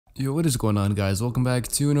Yo, what is going on, guys? Welcome back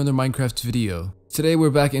to another Minecraft video. Today we're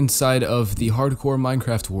back inside of the hardcore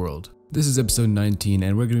Minecraft world. This is episode 19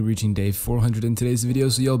 and we're going to be reaching day 400 in today's video,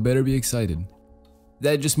 so y'all better be excited.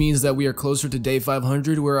 That just means that we are closer to day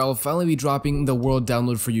 500, where I'll finally be dropping the world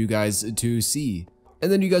download for you guys to see.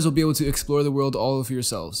 And then you guys will be able to explore the world all for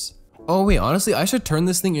yourselves. Oh wait, honestly, I should turn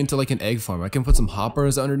this thing into like an egg farm. I can put some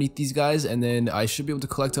hoppers underneath these guys, and then I should be able to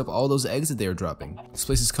collect up all those eggs that they are dropping. This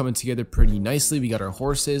place is coming together pretty nicely. We got our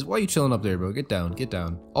horses. Why are you chilling up there, bro? Get down, get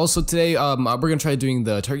down. Also today, we're gonna try doing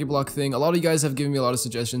the turkey block thing. A lot of you guys have given me a lot of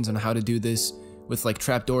suggestions on how to do this with like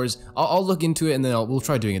trapdoors. I'll look into it and then we'll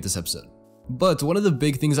try doing it this episode. But one of the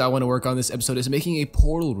big things I want to work on this episode is making a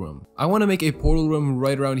portal room. I want to make a portal room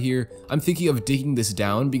right around here. I'm thinking of digging this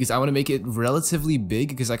down because I want to make it relatively big,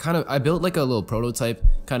 because I built like a little prototype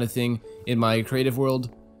kind of thing in my creative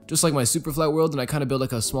world, just like my super flat world, and I kind of built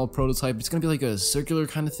like a small prototype. It's gonna be like a circular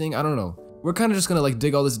kind of thing. I don't know. We're kind of just gonna like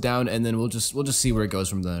dig all this down, and then we'll just see where it goes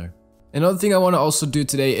from there. Another thing I want to also do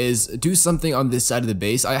today is do something on this side of the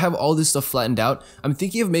base. I have all this stuff flattened out. I'm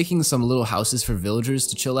thinking of making some little houses for villagers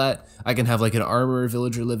to chill at. I can have like an armorer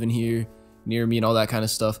villager living here near me and all that kind of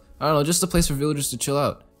stuff. I don't know, just a place for villagers to chill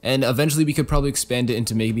out. And eventually we could probably expand it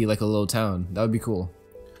into maybe like a little town. That would be cool.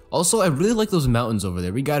 Also, I really like those mountains over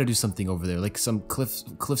there. We gotta do something over there, like some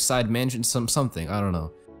cliffside mansion, something, I don't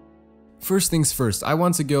know. First things first, I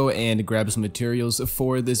want to go and grab some materials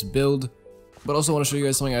for this build. But also want to show you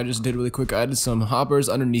guys something I just did really quick. I added some hoppers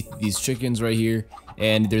underneath these chickens right here,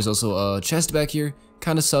 and there's also a chest back here,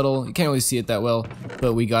 kind of subtle, you can't really see it that well,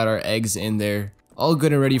 but we got our eggs in there, all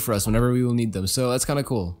good and ready for us whenever we will need them, so that's kind of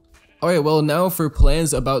cool. Alright, well now for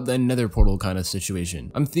plans about the nether portal kind of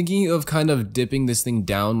situation. I'm thinking of kind of dipping this thing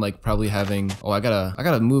down, like probably having, I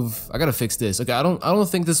gotta fix this. Okay, I don't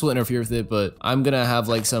think this will interfere with it, but I'm gonna have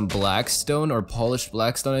like some blackstone or polished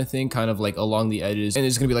blackstone, I think, kind of like along the edges, and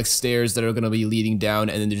there's gonna be like stairs that are gonna be leading down,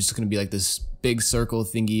 and then there's just gonna be like this big circle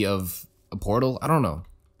thingy of a portal. I don't know.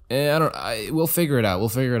 We'll figure it out. We'll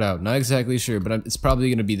figure it out. Not exactly sure, but it's probably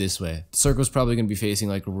gonna be this way. The circle's probably gonna be facing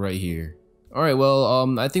like right here. Alright,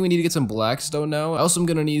 well, I think we need to get some blackstone now. I also am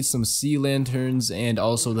gonna need some sea lanterns and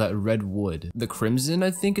also that red wood. The crimson,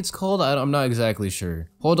 I think it's called? I'm not exactly sure.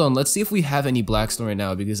 Hold on, let's see if we have any blackstone right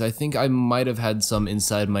now, because I think I might have had some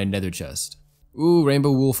inside my nether chest. Ooh,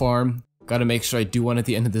 rainbow wool farm. Gotta make sure I do one at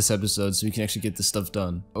the end of this episode so we can actually get this stuff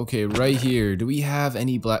done. Okay, right here, do we have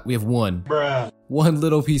any we have one. Bruh. One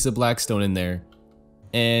little piece of blackstone in there.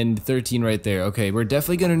 And 13 right there. Okay, we're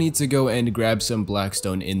definitely gonna need to go and grab some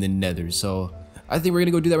blackstone in the nether, so I think we're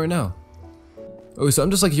gonna go do that right now. Oh, so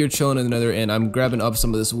I'm just like here chilling in the nether, and I'm grabbing up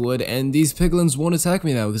some of this wood, and these piglins won't attack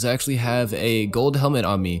me now because I actually have a gold helmet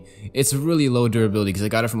on me. It's really low durability because I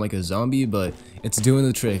got it from like a zombie, but it's doing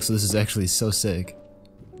the trick, so this is actually so sick.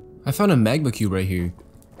 I found a magma cube right here.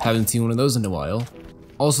 Haven't seen one of those in a while.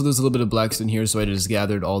 Also, there's a little bit of blackstone here, so I just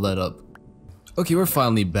gathered all that up. Okay, we're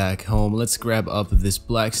finally back home. Let's grab up this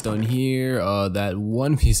blackstone here, that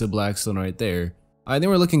one piece of blackstone right there. I think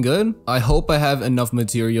we're looking good. I hope I have enough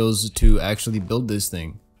materials to actually build this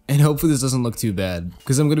thing. And hopefully this doesn't look too bad,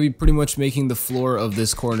 because I'm going to be pretty much making the floor of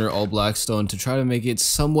this corner all blackstone to try to make it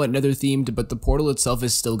somewhat nether themed, but the portal itself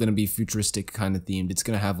is still going to be futuristic kind of themed. It's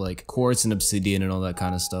going to have like quartz and obsidian and all that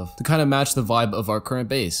kind of stuff to kind of match the vibe of our current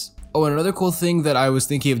base. Oh, and another cool thing that I was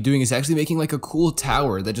thinking of doing is actually making like a cool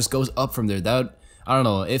tower that just goes up from there. That, I don't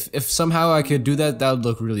know, if somehow I could do that, that would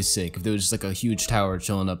look really sick, if there was just like a huge tower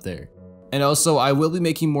chilling up there. And also, I will be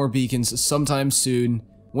making more beacons sometime soon,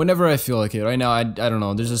 whenever I feel like it. Right now, I don't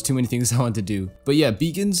know, there's just too many things I want to do. But yeah,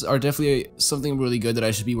 beacons are definitely something really good that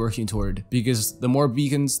I should be working toward, because the more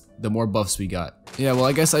beacons, the more buffs we got. Yeah, well,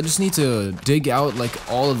 I guess I just need to dig out like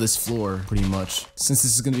all of this floor, pretty much, since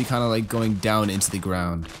this is going to be kind of like going down into the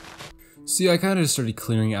ground. See, I kind of just started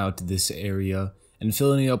clearing out this area and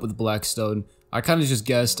filling it up with blackstone. I kind of just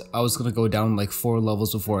guessed I was going to go down like 4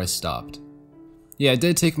 levels before I stopped. Yeah, it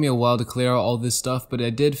did take me a while to clear out all this stuff, but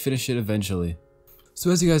I did finish it eventually.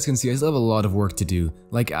 So as you guys can see, I still have a lot of work to do.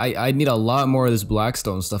 Like, I need a lot more of this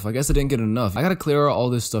blackstone stuff. I guess I didn't get enough. I gotta clear out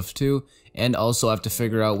all this stuff too, and also have to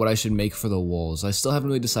figure out what I should make for the walls. I still haven't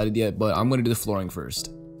really decided yet, but I'm gonna do the flooring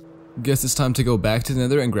first. Guess it's time to go back to the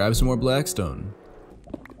nether and grab some more blackstone.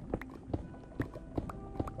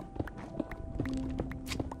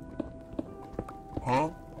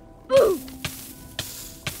 Huh?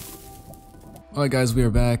 Alright guys, we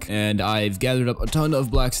are back, and I've gathered up a ton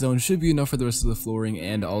of blackstone. Should be enough for the rest of the flooring,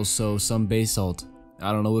 and also some basalt.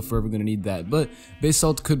 I don't know if we're ever gonna need that, but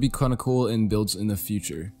basalt could be kinda cool in builds in the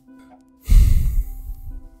future.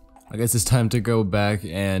 I guess it's time to go back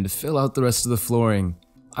and fill out the rest of the flooring.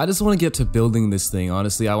 I just want to get to building this thing,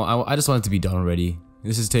 honestly. I just want it to be done already.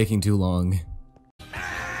 This is taking too long.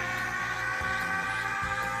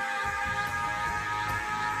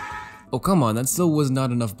 Oh, come on, that still was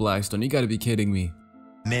not enough blackstone. You gotta be kidding me.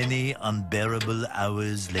 Many unbearable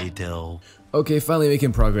hours later. Okay, finally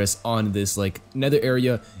making progress on this like nether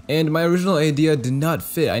area, and my original idea did not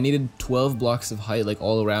fit. I needed 12 blocks of height like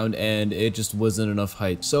all around, and it just wasn't enough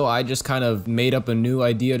height. So I just kind of made up a new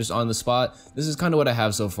idea just on the spot. This is kind of what I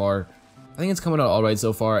have so far. I think it's coming out alright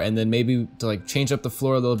so far, and then maybe to like change up the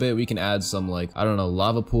floor a little bit, we can add some like, I don't know,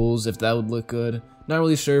 lava pools if that would look good. Not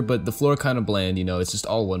really sure, but the floor kind of bland, you know, it's just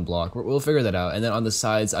all one block. We'll figure that out. And then on the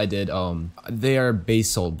sides I did, they are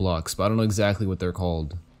basalt blocks, but I don't know exactly what they're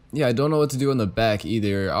called. Yeah, I don't know what to do on the back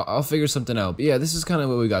either. I'll figure something out. But yeah, this is kind of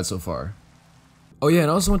what we got so far. Oh yeah,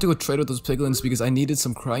 and I also went to go trade with those piglins because I needed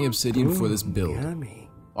some crying obsidian for this build.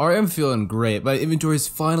 Alright, I'm feeling great. My inventory is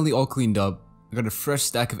finally all cleaned up. I got a fresh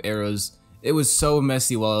stack of arrows. It was so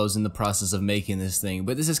messy while I was in the process of making this thing,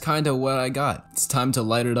 but this is kind of what I got. It's time to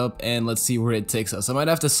light it up and let's see where it takes us. I might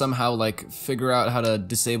have to somehow like figure out how to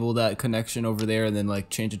disable that connection over there and then like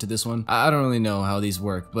change it to this one. I don't really know how these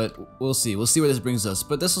work, but we'll see. We'll see where this brings us,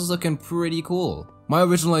 but this was looking pretty cool. My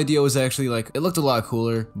original idea was actually like, it looked a lot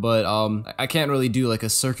cooler, but I can't really do like a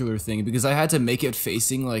circular thing because I had to make it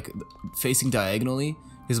facing diagonally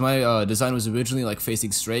because my design was originally like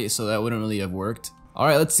facing straight, so that wouldn't really have worked.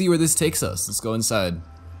 Alright, let's see where this takes us. Let's go inside.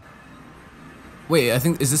 Wait, I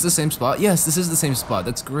think, is this the same spot? Yes, this is the same spot.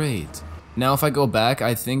 That's great. Now if I go back,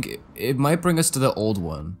 I think it might bring us to the old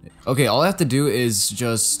one. Okay, all I have to do is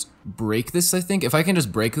just break this, I think. If I can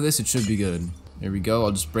just break this, it should be good. There we go,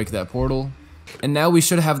 I'll just break that portal. And now we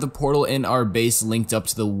should have the portal in our base linked up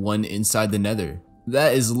to the one inside the nether.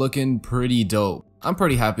 That is looking pretty dope. I'm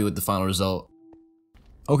pretty happy with the final result.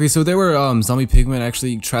 Okay, so there were zombie pigmen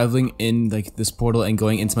actually traveling in like this portal and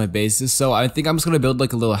going into my bases, so I think I'm just gonna build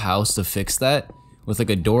like a little house to fix that with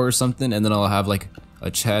like a door or something, and then I'll have like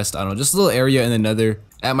a chest, I don't know, just a little area in the nether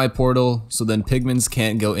at my portal, so then pigments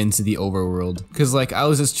can't go into the overworld. Cause like I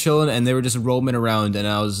was just chilling and they were just roaming around and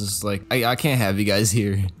I was just like, I can't have you guys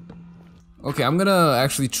here. Okay, I'm gonna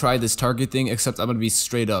actually try this target thing, except I'm gonna be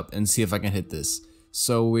straight up and see if I can hit this.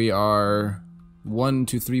 So we are 1,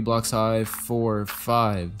 2, 3 blocks high, 4,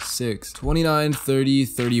 5, 6, 29, 30,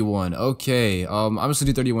 31. Okay, I'm just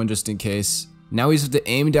gonna do 31 just in case. Now we just have to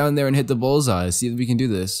aim down there and hit the bullseye. See if we can do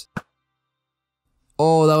this.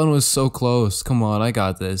 Oh, that one was so close. Come on, I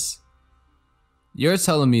got this. You're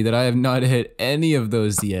telling me that I have not hit any of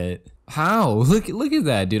those yet. How? Look at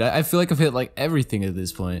that, dude. I feel like I've hit like everything at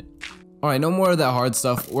this point. Alright, no more of that hard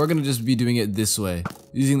stuff. We're gonna just be doing it this way,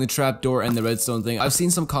 using the trapdoor and the redstone thing. I've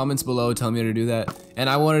seen some comments below telling me to do that, and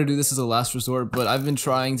I wanted to do this as a last resort, but I've been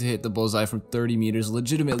trying to hit the bullseye from 30 meters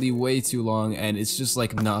legitimately way too long, and it's just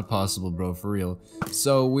like not possible, bro, for real.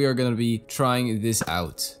 So we are gonna be trying this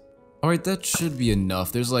out. Alright, that should be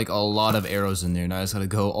enough. There's like a lot of arrows in there. Now I just gotta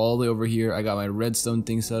go all the way over here. I got my redstone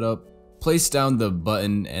thing set up, place down the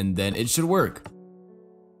button, and then it should work.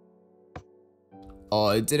 Oh,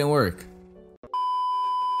 it didn't work.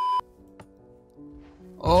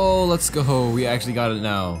 Oh, let's go. We actually got it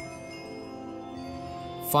now.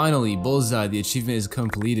 Finally, bullseye. The achievement is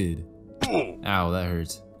completed. Ow, that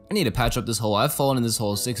hurts. I need to patch up this hole. I've fallen in this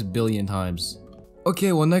hole 6 billion times.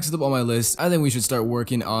 Okay, well, next up on my list, I think we should start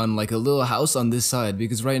working on like a little house on this side,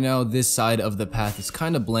 because right now this side of the path is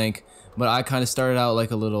kind of blank, but I kind of started out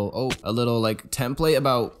like a little like template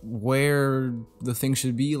about where the thing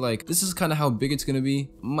should be. Like, this is kind of how big it's gonna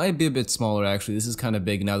be. Might be a bit smaller actually. This is kind of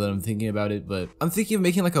big now that I'm thinking about it, but I'm thinking of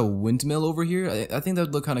making like a windmill over here. I think that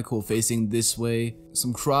would look kind of cool facing this way.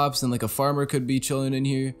 Some crops and like a farmer could be chilling in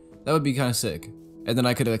here. That would be kind of sick. And then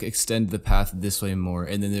I could like extend the path this way more,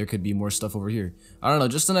 and then there could be more stuff over here. I don't know,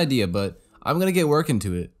 just an idea, but I'm gonna get work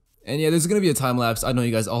into it. And yeah, there's gonna be a time lapse. I know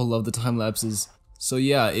you guys all love the time lapses. So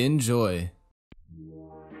yeah, enjoy.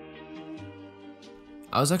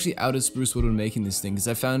 I was actually out of spruce wood when making this thing, because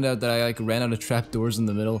I found out that I like ran out of trapdoors in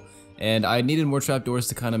the middle, and I needed more trapdoors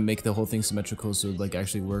to kind of make the whole thing symmetrical so it would like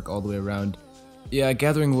actually work all the way around. Yeah,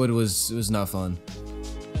 gathering wood was not fun.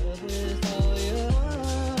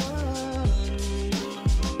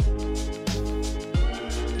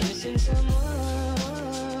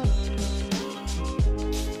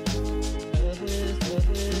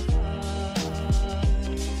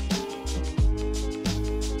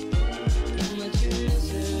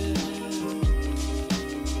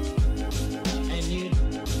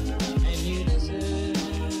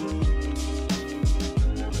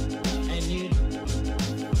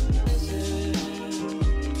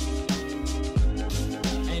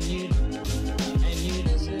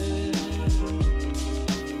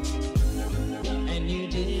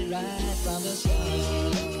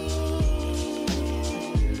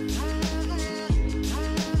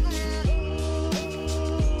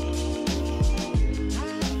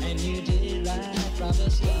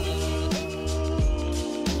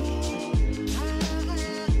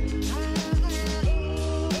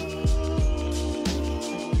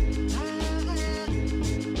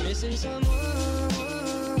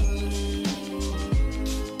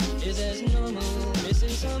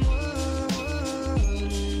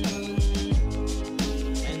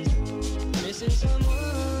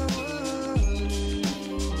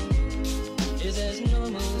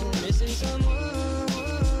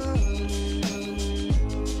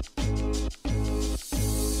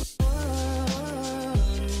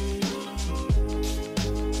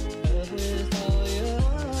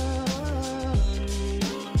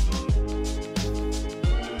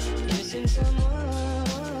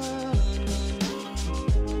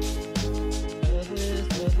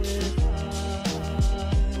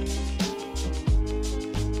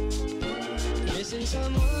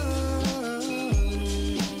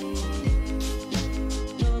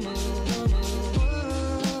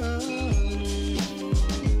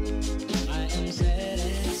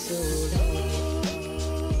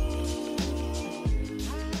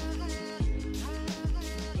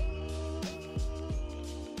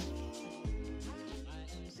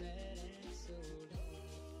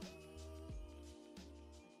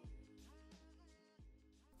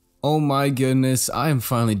 Oh my goodness, I am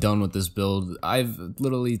finally done with this build. I've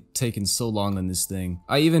literally taken so long on this thing.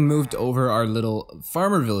 I even moved over our little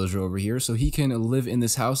farmer villager over here so he can live in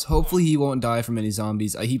this house. Hopefully he won't die from any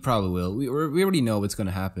zombies. He probably will. We already know what's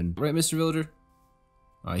gonna happen. Right, Mr. Villager?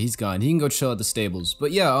 Alright, he's gone. He can go chill at the stables.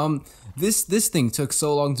 But yeah, this thing took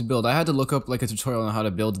so long to build. I had to look up like a tutorial on how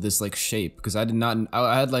to build this like shape because I did not,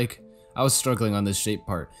 I was struggling on this shape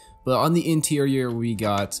part. But on the interior we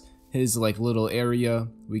got his like little area,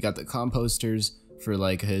 we got the composters for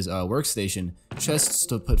like his workstation, chests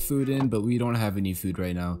to put food in, but we don't have any food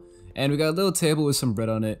right now. And we got a little table with some bread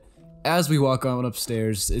on it. As we walk on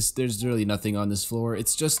upstairs, there's really nothing on this floor.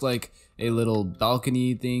 It's just like a little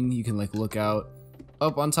balcony thing. You can like look out.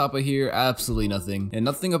 Up on top of here, absolutely nothing. And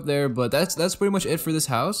nothing up there, but that's pretty much it for this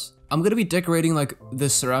house. I'm gonna be decorating like the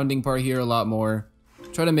surrounding part here a lot more.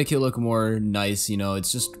 Try to make it look more nice, you know,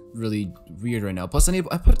 it's just really weird right now. Plus I need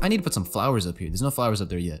to put some flowers up here. There's no flowers up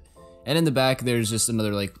there yet. And in the back there's just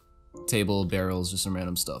another like table, barrels, just some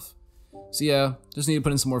random stuff. So yeah, just need to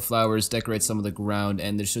put in some more flowers, decorate some of the ground,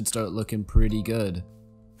 and this should start looking pretty good.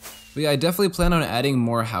 But yeah, I definitely plan on adding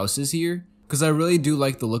more houses here, because I really do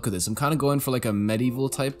like the look of this. I'm kind of going for like a medieval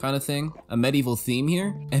type kind of thing, a medieval theme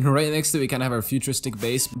here. And right next to it, we kind of have our futuristic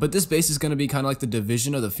base, but this base is going to be kind of like the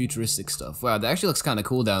division of the futuristic stuff. Wow, that actually looks kind of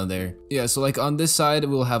cool down there. Yeah, so like on this side,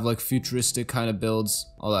 we'll have like futuristic kind of builds,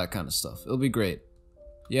 all that kind of stuff. It'll be great.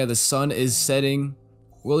 Yeah, the sun is setting.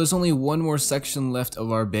 Well, there's only one more section left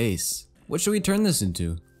of our base. What should we turn this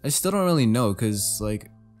into? I still don't really know, because like,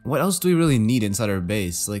 what else do we really need inside our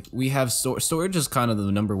base? Like, we have storage is kind of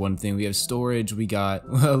the number one thing. We have storage, we got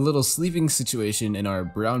a little sleeping situation in our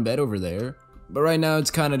brown bed over there. But right now, it's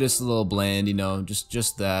kind of just a little bland, you know,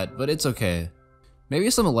 just that. But it's okay. Maybe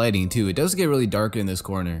some lighting, too. It does get really dark in this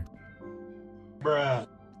corner. Bruh.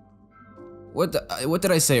 What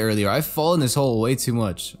did I say earlier? I've fallen this hole way too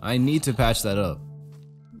much. I need to patch that up.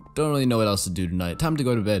 Don't really know what else to do tonight. Time to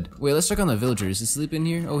go to bed. Wait, let's check on the villager. Is he sleeping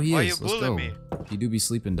here? Oh, he is. Let's go. He do be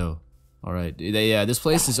sleeping though. Alright, yeah, this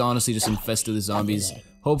place is honestly just infested with zombies.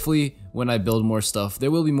 Hopefully, when I build more stuff,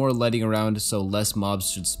 there will be more lighting around, so less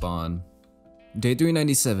mobs should spawn. Day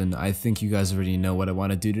 397, I think you guys already know what I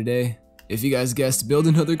want to do today. If you guys guessed build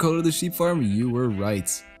another color of the sheep farm, you were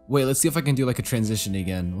right. Wait, let's see if I can do like a transition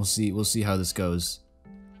again. We'll see how this goes.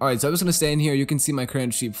 Alright, so I'm just gonna stay in here. You can see my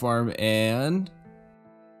current sheep farm, and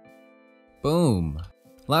boom.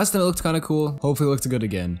 Last time it looked kind of cool. Hopefully it looks good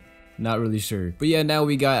again. Not really sure. But yeah, now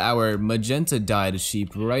we got our magenta dyed sheep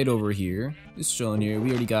right over here. Just chilling here. We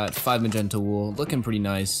already got 5 magenta wool. Looking pretty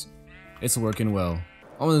nice. It's working well.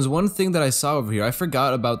 Oh, there's one thing that I saw over here. I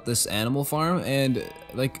forgot about this animal farm, and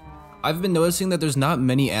like, I've been noticing that there's not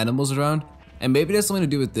many animals around. And maybe that's something to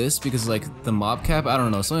do with this, because like the mob cap, I don't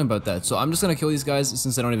know, something about that. So I'm just gonna kill these guys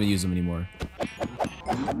since I don't even use them anymore.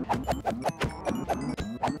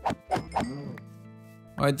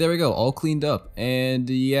 Alright, there we go, all cleaned up, and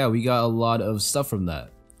yeah, we got a lot of stuff from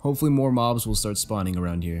that. Hopefully more mobs will start spawning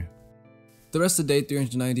around here. The rest of day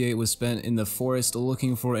 398 was spent in the forest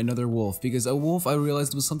looking for another wolf, because a wolf I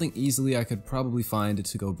realized was something easily I could probably find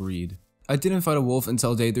to go breed. I didn't fight a wolf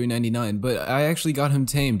until day 399, but I actually got him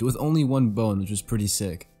tamed with only 1 bone, which was pretty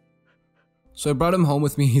sick. So I brought him home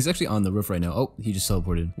with me. He's actually on the roof right now. Oh, he just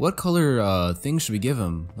teleported. What color thing should we give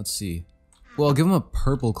him? Let's see. Well, I'll give him a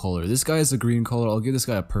purple color. This guy is a green color. I'll give this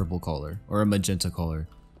guy a purple color or a magenta color.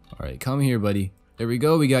 Alright, come here, buddy. There we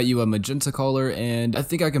go. We got you a magenta color, and I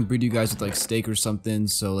think I can breed you guys with like steak or something.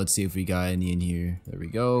 So let's see if we got any in here. There we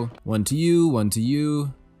go. 1 to you, 1 to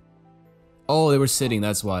you. Oh, they were sitting.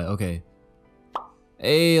 That's why. Okay.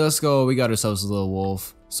 Hey, let's go. We got ourselves a little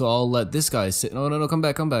wolf. So I'll let this guy sit. No, come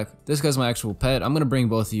back, come back. This guy's my actual pet. I'm gonna bring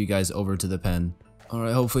both of you guys over to the pen.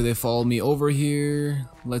 Alright, hopefully they follow me over here.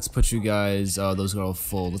 Let's put you guys, those are all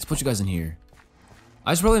full. Let's put you guys in here.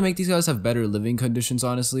 I should probably make these guys have better living conditions,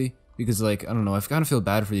 honestly. Because, like, I don't know, I kind of feel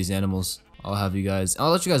bad for these animals. I'll have you guys, I'll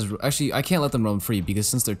let you guys, actually, I can't let them roam free because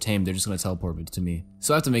since they're tamed, they're just gonna teleport to me.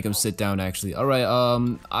 So I have to make them sit down, actually. Alright,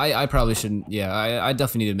 I probably shouldn't, yeah, I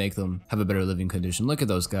definitely need to make them have a better living condition. Look at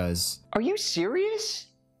those guys. Are you serious?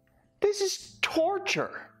 This is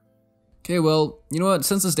torture. Okay, well, you know what,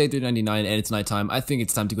 since it's day 399 and it's nighttime, I think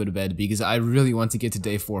it's time to go to bed because I really want to get to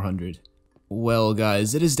day 400. Well,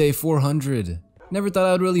 guys, it is day 400. Never thought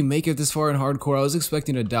I would really make it this far in hardcore. I was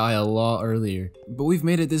expecting to die a lot earlier, but we've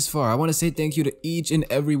made it this far. I want to say thank you to each and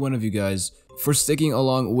every one of you guys for sticking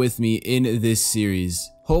along with me in this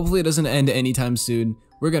series. Hopefully it doesn't end anytime soon.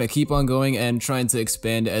 We're gonna keep on going and trying to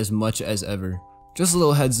expand as much as ever. Just a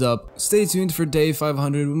little heads up, stay tuned for day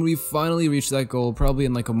 500 when we finally reach that goal, probably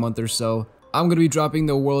in like a month or so. I'm gonna be dropping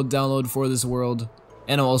the world download for this world,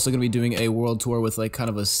 and I'm also gonna be doing a world tour with like kind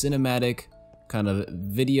of a cinematic kind of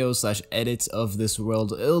video slash edits of this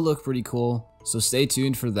world. It'll look pretty cool, so stay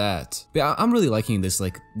tuned for that. But yeah, I'm really liking this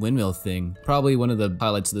like windmill thing. Probably one of the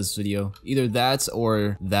highlights of this video. Either that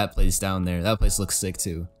or that place down there. That place looks sick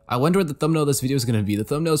too. I wonder what the thumbnail of this video is gonna be. The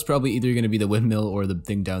thumbnail is probably either gonna be the windmill or the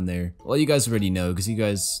thing down there. Well, you guys already know because you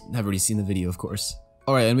guys have already seen the video, of course.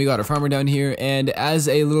 Alright, and we got our farmer down here, and as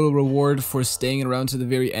a little reward for staying around to the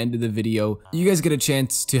very end of the video, you guys get a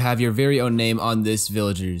chance to have your very own name on this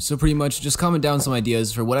villager. So pretty much just comment down some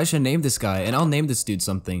ideas for what I should name this guy, and I'll name this dude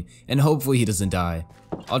something, and hopefully he doesn't die.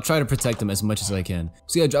 I'll try to protect him as much as I can.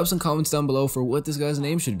 So yeah, drop some comments down below for what this guy's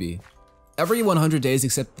name should be. Every 100 days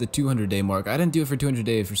except the 200 day mark. I didn't do it for 200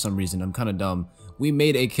 days for some reason, I'm kinda dumb. We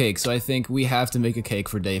made a cake, so I think we have to make a cake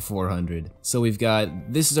for day 400. So we've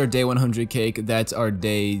got, this is our day 100 cake, that's our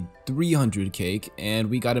day 300 cake, and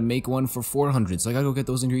we gotta make one for 400, so I gotta go get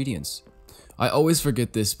those ingredients. I always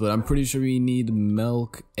forget this, but I'm pretty sure we need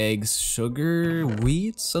milk, eggs, sugar,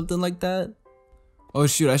 wheat, something like that. Oh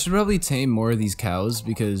shoot, I should probably tame more of these cows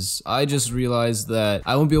because I just realized that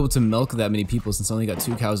I won't be able to milk that many people since I only got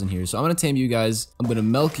 2 cows in here. So I'm gonna tame you guys, I'm gonna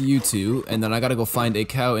milk you 2, and then I gotta go find a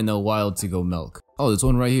cow in the wild to go milk. Oh, there's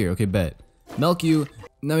one right here, okay, bet. Milk you,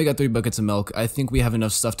 now we got 3 buckets of milk. I think we have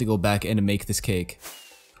enough stuff to go back and make this cake.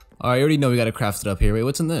 Alright, I already know we gotta craft it up here. Wait,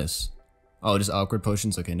 what's in this? Oh, just awkward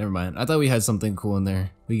potions? Okay, never mind. I thought we had something cool in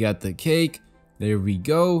there. We got the cake, there we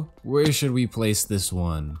go. Where should we place this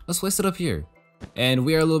one? Let's place it up here. And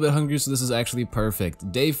we are a little bit hungry, so this is actually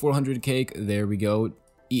perfect. Day 400 cake, there we go.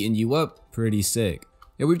 Eating you up, pretty sick.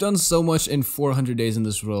 Yeah, we've done so much in 400 days in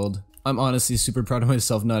this world. I'm honestly super proud of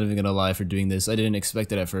myself, not even gonna lie, for doing this. I didn't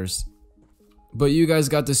expect it at first. But you guys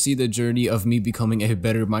got to see the journey of me becoming a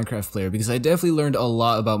better Minecraft player, because I definitely learned a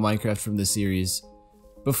lot about Minecraft from this series.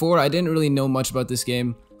 Before, I didn't really know much about this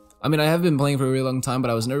game. I mean, I have been playing for a really long time, but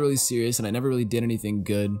I was never really serious, and I never really did anything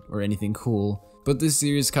good or anything cool. But this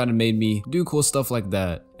series kind of made me do cool stuff like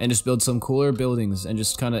that, and just build some cooler buildings, and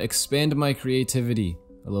just kind of expand my creativity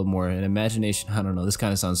a little more, and imagination. I don't know, this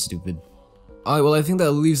kind of sounds stupid. Alright, well I think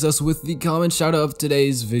that leaves us with the comment shout out of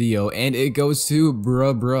today's video, and it goes to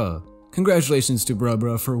Bruh. Congratulations to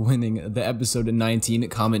Bruh for winning the episode 19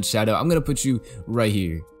 comment shout out. I'm gonna put you right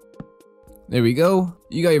here. There we go.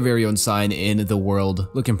 You got your very own sign in the world.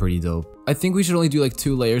 Looking pretty dope. I think we should only do like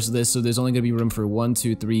 2 layers of this, so there's only gonna be room for 1,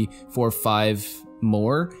 2, 3, 4, 5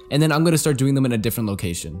 more. And then I'm gonna start doing them in a different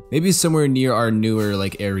location. Maybe somewhere near our newer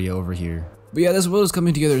like area over here. But yeah, this world is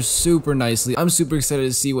coming together super nicely. I'm super excited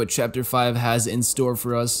to see what chapter 5 has in store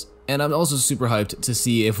for us. And I'm also super hyped to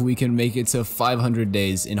see if we can make it to 500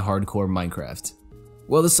 days in hardcore Minecraft.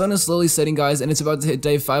 Well, the sun is slowly setting, guys, and it's about to hit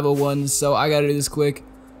day 501, so I gotta do this quick.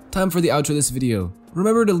 Time for the outro of this video.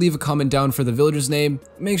 Remember to leave a comment down for the villager's name.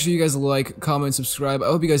 Make sure you guys like, comment, subscribe. I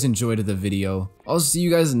hope you guys enjoyed the video. I'll see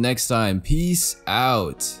you guys next time. Peace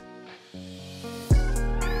out.